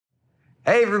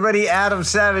Hey everybody, Adam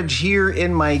Savage here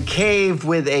in my cave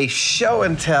with a show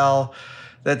and tell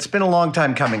that's been a long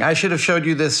time coming. I should have showed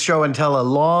you this show and tell a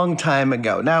long time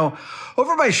ago. Now,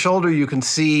 over my shoulder you can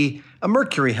see a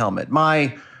Mercury helmet,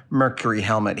 my Mercury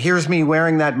helmet. Here's me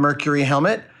wearing that Mercury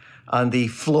helmet on the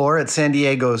floor at San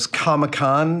Diego's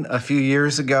Comic-Con a few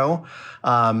years ago.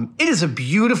 It is a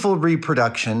beautiful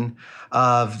reproduction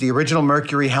of the original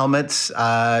Mercury helmets.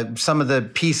 Some of the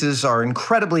pieces are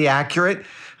incredibly accurate.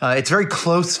 It's very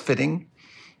close fitting.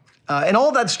 And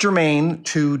all that's germane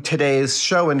to today's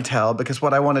show and tell, because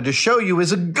what I wanted to show you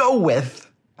is a go with,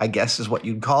 I guess is what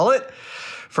you'd call it,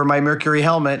 for my Mercury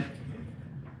helmet.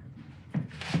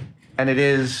 And it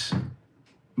is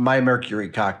my Mercury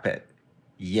cockpit.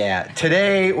 Yeah,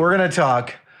 today we're gonna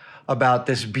talk about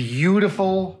this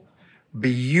beautiful,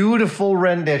 beautiful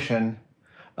rendition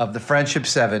of the Friendship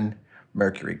 7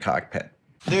 Mercury cockpit.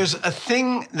 There's a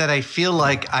thing that I feel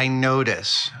like I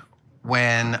notice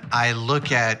when I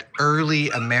look at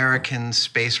early American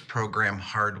space program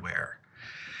hardware.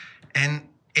 And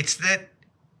it's that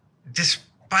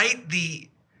despite the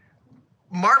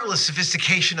marvelous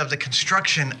sophistication of the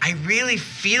construction, I really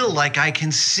feel like I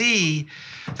can see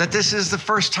that this is the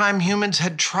first time humans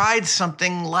had tried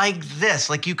something like this.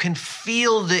 Like you can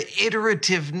feel the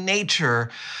iterative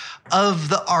nature of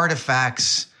the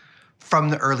artifacts from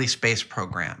the early space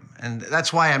program. And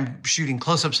that's why I'm shooting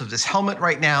close-ups of this helmet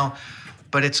right now,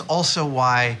 but it's also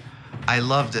why I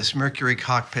love this Mercury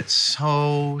cockpit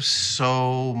so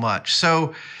much.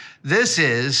 So this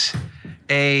is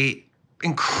a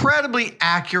incredibly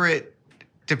accurate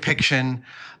depiction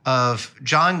of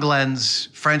John Glenn's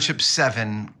Friendship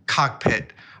 7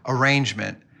 cockpit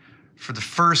arrangement for the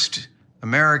first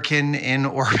American in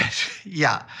orbit.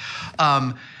 Yeah.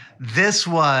 This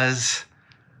was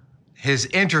his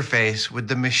interface with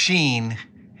the machine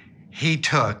he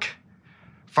took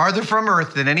farther from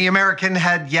Earth than any American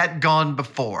had yet gone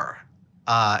before.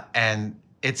 And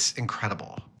it's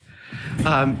incredible.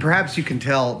 Perhaps you can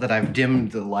tell that I've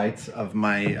dimmed the lights of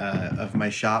my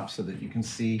shop so that you can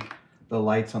see the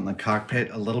lights on the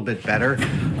cockpit a little bit better.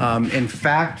 In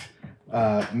fact,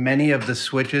 many of the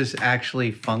switches actually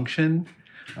function.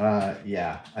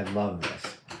 Yeah, I love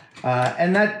this.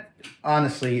 And that,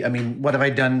 honestly, I mean, what have I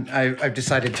done? I've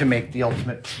decided to make the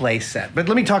ultimate play set. But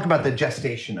let me talk about the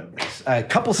gestation of this. A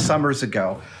couple summers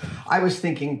ago, I was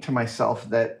thinking to myself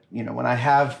that, you know, when I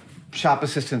have shop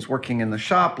assistants working in the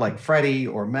shop, like Freddy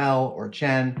or Mel or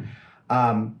Jen,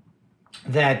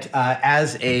 that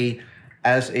as a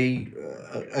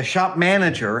shop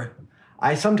manager,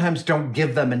 I sometimes don't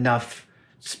give them enough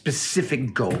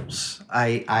specific goals.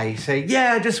 I say,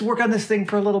 yeah, just work on this thing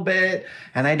for a little bit,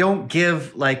 and I don't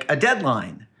give like a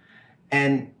deadline.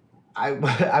 And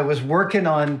I was working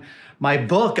on my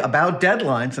book about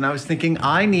deadlines, and I was thinking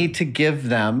I need to give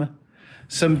them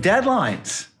some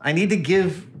deadlines. I need to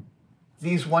give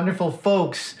these wonderful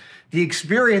folks the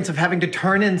experience of having to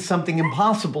turn in something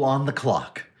impossible on the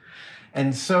clock.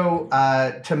 And so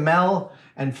to Mel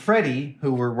and Freddy,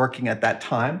 who were working at that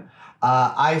time,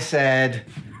 I said,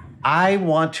 I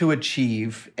want to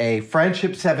achieve a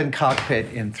Friendship 7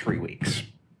 cockpit in 3 weeks.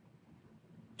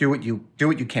 Do what you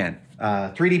can.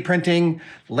 3D printing,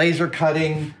 laser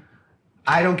cutting,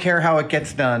 I don't care how it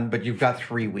gets done, but you've got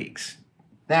 3 weeks.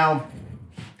 Now,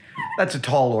 that's a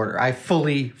tall order. I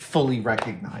fully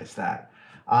recognize that.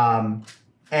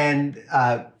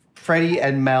 Freddie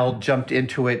and Mel jumped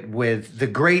into it with the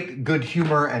great good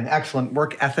humor and excellent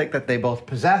work ethic that they both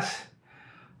possess.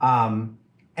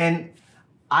 And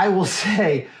I will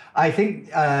say, I think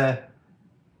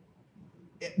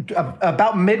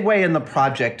about midway in the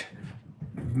project,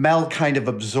 Mel kind of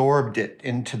absorbed it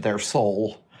into their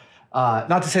soul.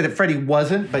 Not to say that Freddie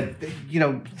wasn't, but you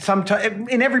know, sometimes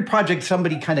in every project,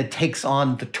 somebody kind of takes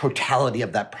on the totality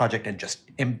of that project and just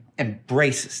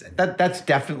embraces it. That's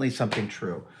definitely something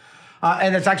true.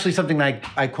 And it's actually something like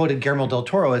I quoted Guillermo del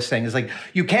Toro as saying, is like,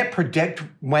 you can't predict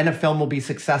when a film will be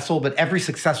successful, but every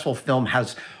successful film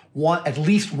has at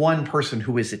least one person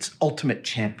who is its ultimate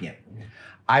champion.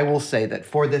 I will say that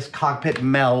for this cockpit,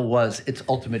 Mel was its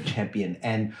ultimate champion.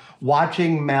 And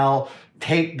watching Mel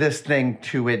take this thing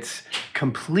to its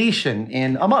completion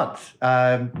in a month,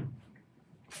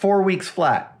 4 weeks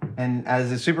flat. And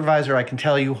as a supervisor, I can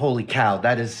tell you, holy cow,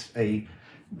 that is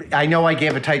I know I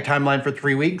gave a tight timeline for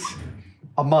 3 weeks.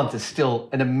 A month is still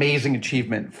an amazing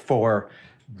achievement for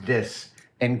this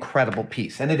incredible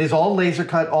piece. And it is all laser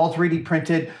cut, all 3D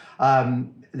printed.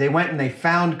 They went and they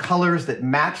found colors that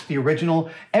matched the original.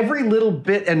 Every little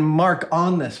bit and mark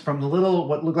on this, from the little,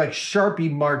 what look like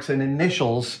Sharpie marks and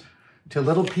initials to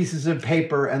little pieces of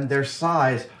paper and their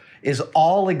size, is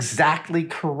all exactly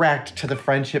correct to the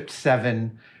Friendship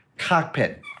 7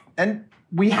 cockpit. And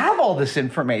we have all this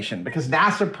information because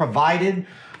NASA provided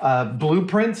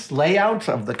blueprints, layouts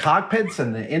of the cockpits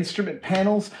and the instrument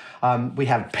panels. We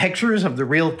have pictures of the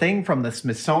real thing from the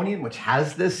Smithsonian, which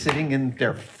has this sitting in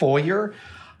their foyer.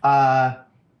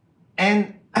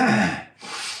 And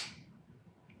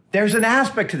there's an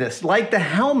aspect to this, like the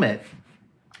helmet,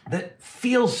 that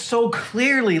feels so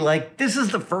clearly like this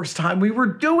is the first time we were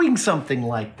doing something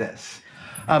like this.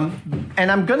 And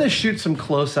I'm going to shoot some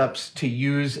close-ups to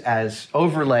use as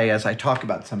overlay as I talk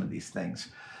about some of these things.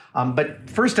 But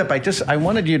first up, I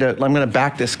wanted you to, I'm going to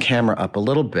back this camera up a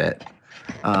little bit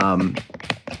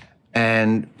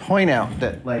and point out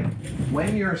that, like,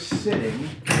 when you're sitting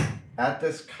at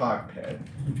this cockpit,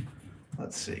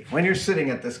 let's see, when you're sitting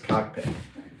at this cockpit,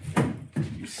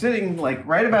 you're sitting like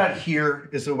right about here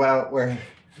is about where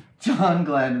John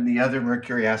Glenn and the other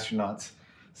Mercury astronauts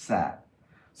sat.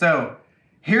 So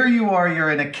here you are, you're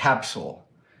in a capsule.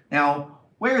 Now,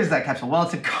 where is that capsule? Well,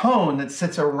 it's a cone that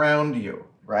sits around you,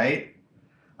 right?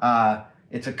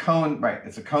 It's a cone, right?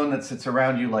 It's a cone that sits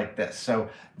around you like this. So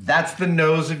that's the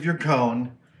nose of your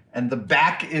cone, and the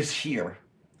back is here.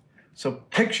 So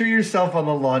picture yourself on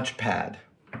the launch pad.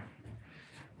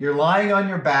 You're lying on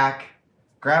your back,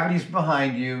 gravity's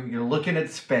behind you, you're looking at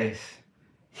space.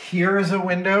 Here is a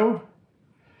window,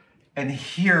 and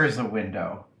here is a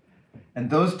window. And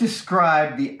those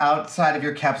describe the outside of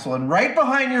your capsule. And right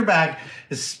behind your back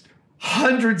is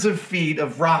hundreds of feet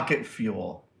of rocket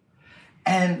fuel.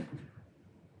 And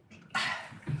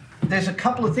there's a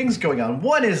couple of things going on.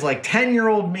 One is like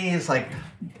 10-year-old me is like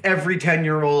every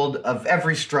 10-year-old of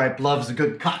every stripe loves a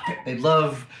good cockpit. They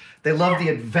love the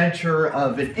adventure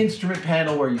of an instrument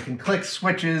panel where you can click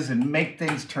switches and make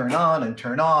things turn on and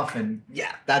turn off. And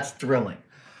yeah, that's thrilling.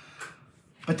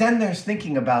 But then there's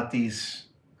thinking about these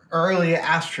early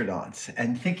astronauts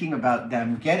and thinking about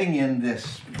them getting in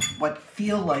this, what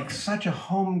feel like such a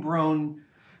homegrown,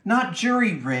 not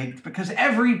jury-rigged, because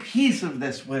every piece of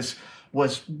this was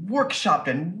workshopped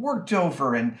and worked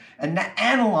over and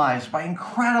analyzed by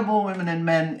incredible women and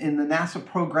men in the NASA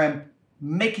program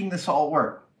making this all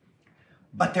work.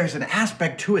 But there's an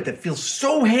aspect to it that feels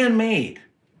so handmade.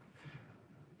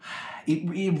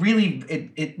 It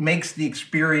really makes the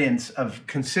experience of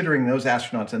considering those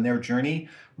astronauts and their journey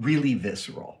really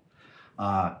visceral.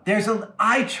 There's an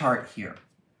eye chart here.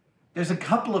 There's a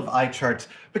couple of eye charts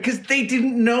because they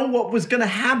didn't know what was going to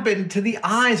happen to the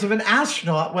eyes of an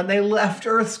astronaut when they left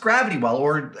Earth's gravity well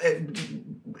or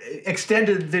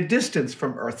extended the distance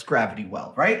from Earth's gravity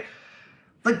well, right?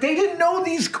 Like, they didn't know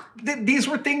these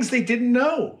were things they didn't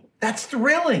know. That's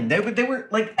thrilling. They were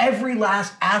like, every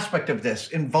last aspect of this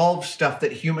involved stuff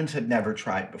that humans had never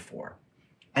tried before.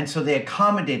 And so they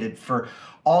accommodated for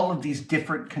all of these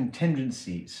different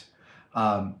contingencies.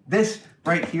 This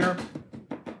right here,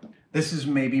 this is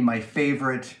maybe my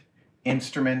favorite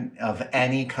instrument of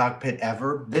any cockpit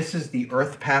ever. This is the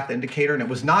Earth Path Indicator, and it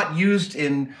was not used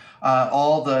in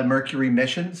all the Mercury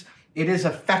missions. It is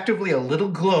effectively a little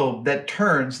globe that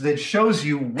turns, that shows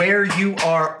you where you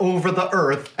are over the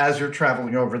Earth as you're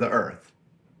traveling over the Earth.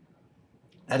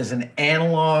 That is an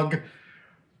analog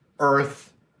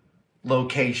Earth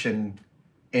location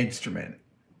instrument.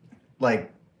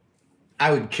 Like,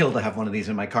 I would kill to have one of these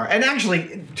in my car. And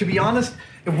actually, to be honest,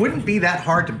 it wouldn't be that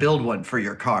hard to build one for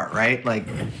your car, right? Like,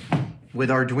 with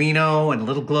Arduino and a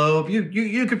little globe,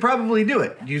 you could probably do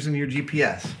it using your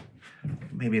GPS.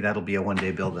 Maybe that'll be a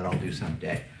one-day build that I'll do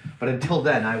someday. But until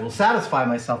then, I will satisfy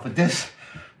myself with this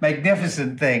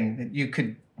magnificent thing that you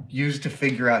could use to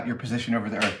figure out your position over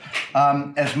the Earth.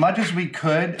 As much as we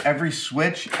could, every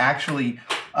switch actually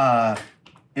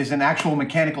is an actual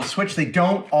mechanical switch. They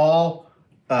don't all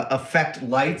affect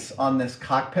lights on this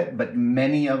cockpit, but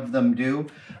many of them do.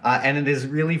 And it is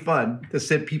really fun to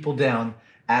sit people down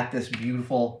at this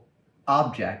beautiful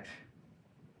object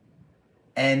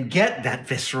and get that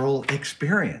visceral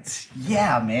experience.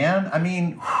 Yeah, man. I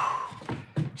mean,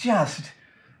 just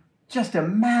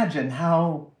imagine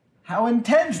how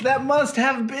intense that must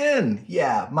have been.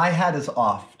 Yeah, my hat is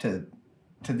off to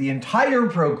the entire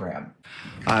program.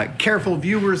 Careful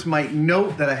viewers might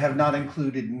note that I have not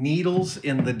included needles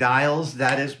in the dials.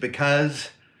 That is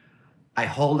because I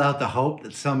hold out the hope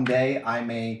that someday I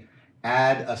may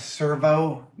add a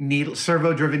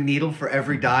servo-driven needle for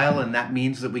every dial, and that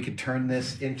means that we could turn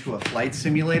this into a flight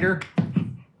simulator.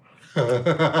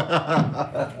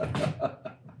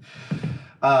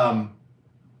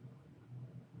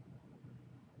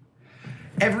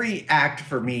 Every act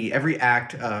for me, every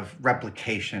act of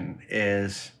replication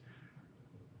is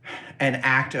an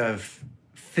act of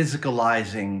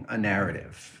physicalizing a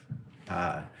narrative.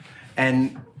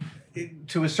 And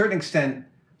to a certain extent,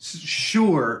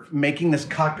 sure, making this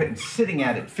cockpit and sitting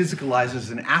at it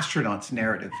physicalizes an astronaut's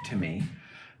narrative to me.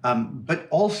 But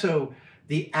also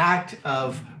the act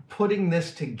of putting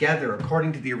this together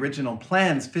according to the original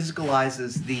plans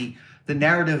physicalizes the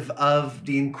narrative of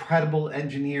the incredible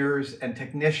engineers and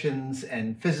technicians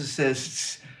and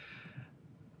physicists,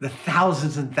 the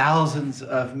thousands and thousands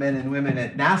of men and women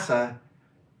at NASA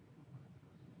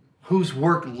whose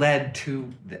work led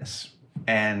to this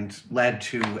and led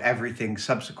to everything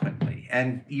subsequently,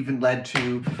 and even led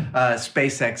to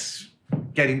SpaceX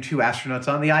getting 2 astronauts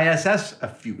on the ISS a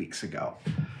few weeks ago.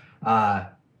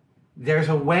 There's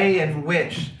a way in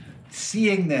which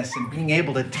seeing this and being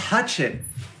able to touch it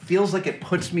feels like it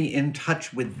puts me in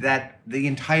touch with the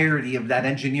entirety of that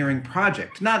engineering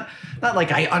project. Not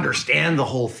like I understand the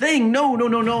whole thing.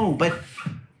 No. But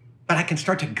I can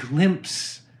start to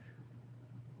glimpse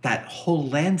that whole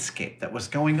landscape that was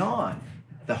going on.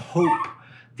 The hope,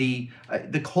 the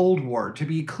Cold War. To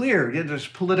be clear, there's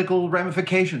political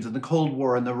ramifications in the Cold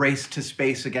War and the race to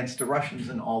space against the Russians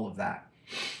and all of that.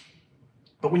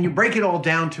 But when you break it all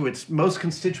down to its most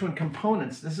constituent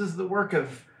components, this is the work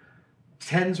of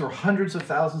tens or hundreds of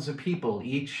thousands of people,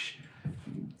 each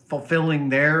fulfilling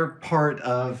their part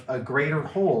of a greater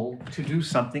whole to do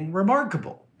something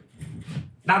remarkable.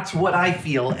 That's what I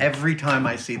feel every time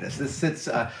I see this. This sits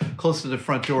close to the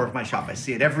front door of my shop. I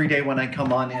see it every day when I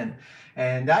come on in.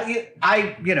 And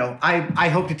I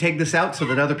hope to take this out so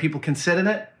that other people can sit in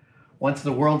it once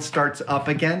the world starts up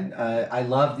again. I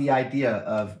love the idea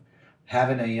of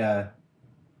having a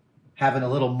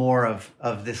little more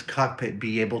of this cockpit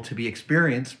be able to be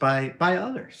experienced by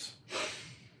others.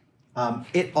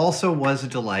 It also was a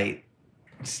delight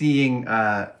seeing,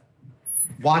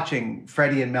 watching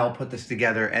Freddy and Mel put this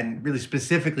together, and really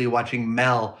specifically watching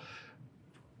Mel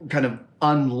kind of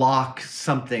unlock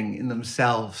something in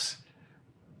themselves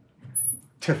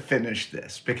to finish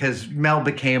this, because Mel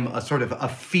became a sort of a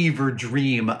fever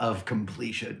dream of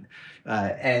completion.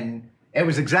 And it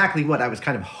was exactly what I was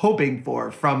kind of hoping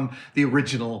for from the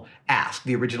original ask,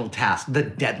 the original task, the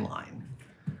deadline.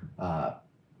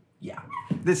 Yeah,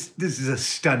 this is a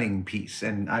stunning piece,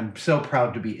 and I'm so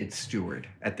proud to be its steward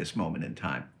at this moment in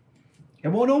time. It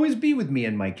won't always be with me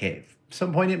in my cave. At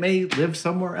some point it may live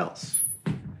somewhere else.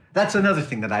 That's another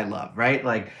thing that I love, right?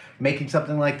 Like making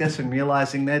something like this and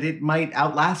realizing that it might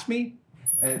outlast me.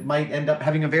 It might end up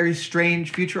having a very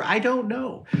strange future. I don't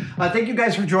know. Thank you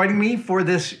guys for joining me for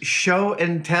this show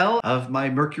and tell of my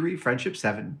Mercury Friendship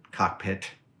 7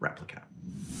 cockpit replica.